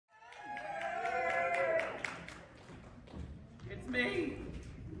me.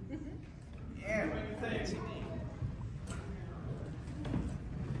 Yeah, what do you think?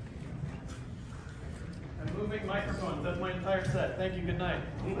 I'm moving microphones. That's my entire set. Thank you. Good night.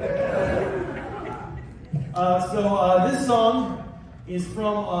 This song is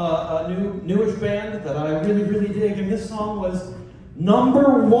from a newish band that I really, really dig, and this song was #1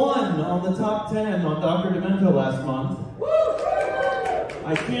 on the top 10 on Dr. Demento last month.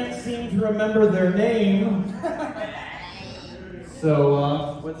 I can't seem to remember their name,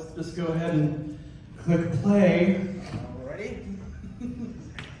 so let's just go ahead and click play. Ready? I'm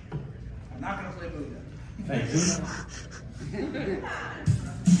not going to play Buddha. Thank you.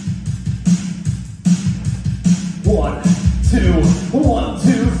 1, 2, 1,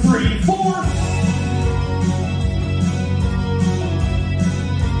 2, 3, 4.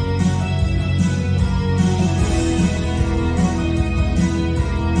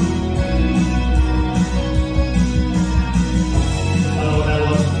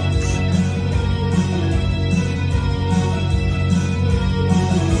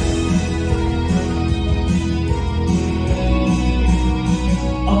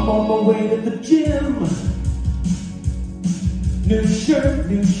 Way to the gym. New shirt,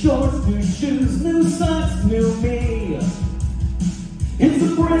 new shorts, new shoes, new socks, new me. It's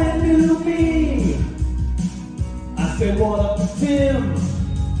a brand new me. I say what up to Tim.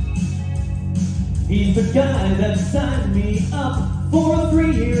 He's the guy that signed me up for a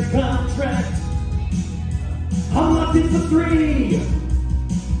 3-year contract. I'm locked in for 3.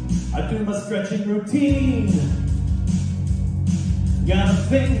 I do my stretching routine. Got a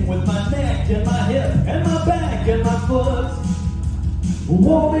thing with my neck and my hip and my back and my foot.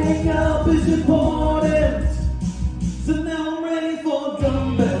 Warming up is important. So now I'm ready for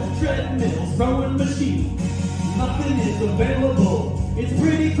dumbbells, treadmills, rowing machines. Nothing is available. It's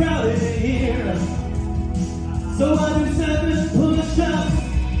pretty crowded in here. So I do 7 push-ups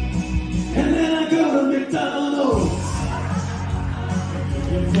and then I go to McDonald's.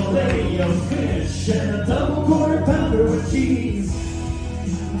 A fillet of fish and a double quarter pounder with cheese.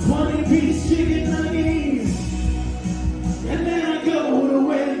 20-piece chicken nuggets, and then I go to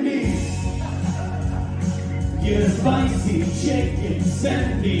Wendy's. Get a spicy chicken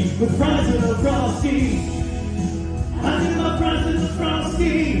sandwich with fries and a Frosty. I need my fries and the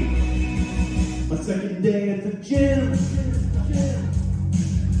Frosty. My second day at the gym.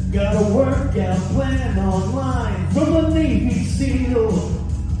 Got a workout plan online from a Navy SEAL.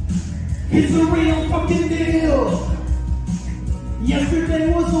 It's a real fucking deal. Yesterday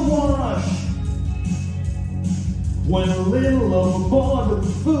was a wash. Went a little overboard with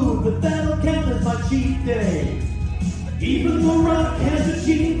the food, but that'll count as my cheat day. Even The Rock has a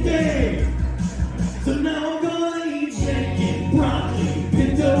cheat day. So now I'm gonna eat bacon, broccoli,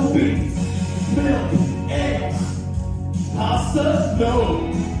 pinto beans, milk, eggs, pasta, no.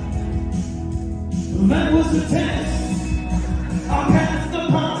 That was the test. I passed the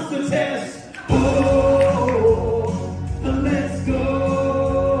pasta test. Oh, let's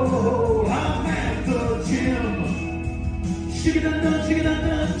go. I'm at the gym.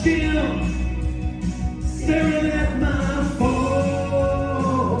 Chicken-a-dun, gym. Staring at my phone.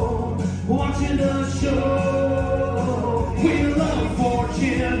 Watching a show. Wheel of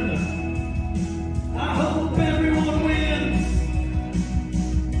Fortune. I hope everyone wins.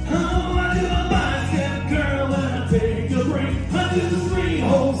 Oh, I do a bicep curl and I take a break. I do 3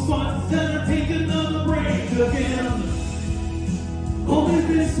 whole squats and I take another break again. Only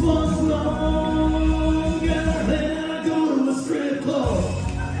this one's longer. Then I go to a strip club.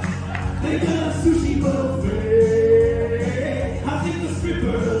 They got a sushi buffet. I think the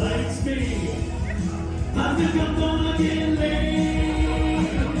stripper likes me. I think I'm gonna get laid.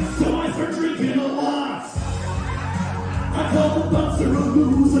 So I start drinking a lot. I call the bouncer a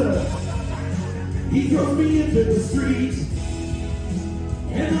loser. He throws me into the street.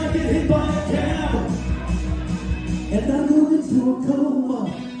 And I get hit by a cab. And I go into a coma.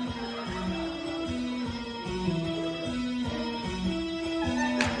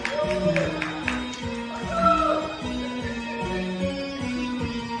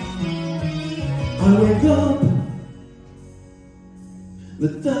 I wake up. The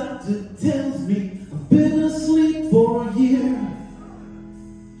doctor tells me I've been asleep for a year.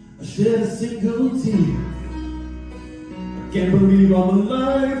 I shed a single tear. I can't believe I'm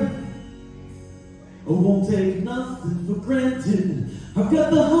alive. I won't take nothing for granted. I've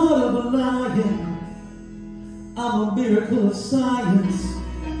got the heart of a lion. I'm a miracle of science.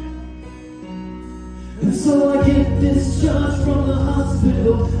 And so I get discharged from the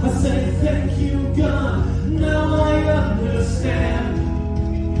hospital. I say thank you God, now I understand.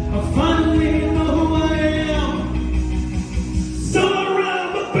 I finally know who I am.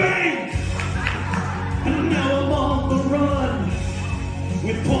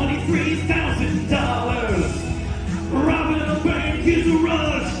 is a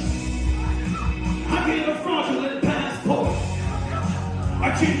rush. I get a fraudulent passport.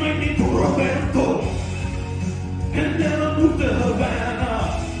 I change my name to Roberto. And then I move to Havana,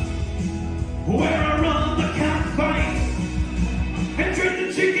 where I run the catfight and train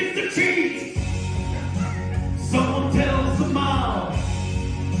the chickens to cheat. Someone tells the mob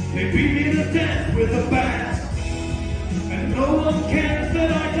they beat me to death with a bat, and no one cares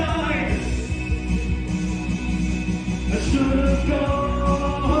that I died. I should have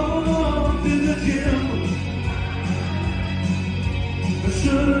gone to the gym. I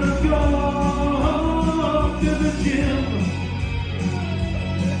should have gone to the gym.